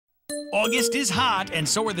August is hot, and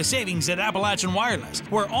so are the savings at Appalachian Wireless,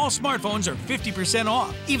 where all smartphones are 50%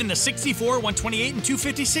 off. Even the 64, 128, and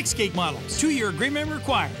 256 gig models. 2-year agreement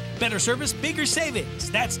required. Better service, bigger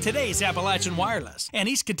savings. That's today's Appalachian Wireless and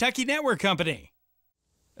East Kentucky Network Company.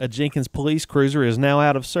 A Jenkins police cruiser is now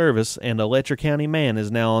out of service, and a Letcher County man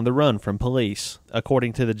is now on the run from police.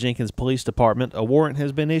 According to the Jenkins Police Department, a warrant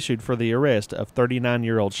has been issued for the arrest of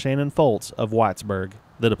 39-year-old Shannon Foltz of Whitesburg.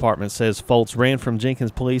 The department says Foltz ran from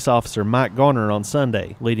Jenkins police officer Mike Garner on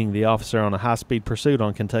Sunday, leading the officer on a high-speed pursuit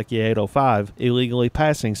on Kentucky 805, illegally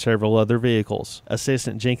passing several other vehicles.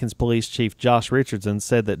 Assistant Jenkins Police Chief Josh Richardson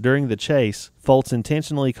said that during the chase, Foltz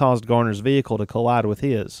intentionally caused Garner's vehicle to collide with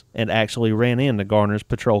his and actually ran into Garner's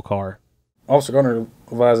patrol car. Officer Garner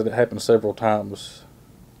advised that it happened several times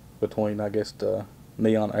between, I guess, the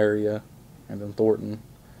Neon area and then Thornton.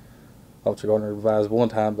 Officer Garner advised one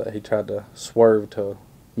time that he tried to swerve to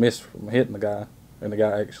miss from hitting the guy, and the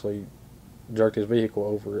guy actually jerked his vehicle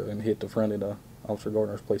over and hit the front of the Officer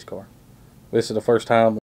Garner's police car. This is the first time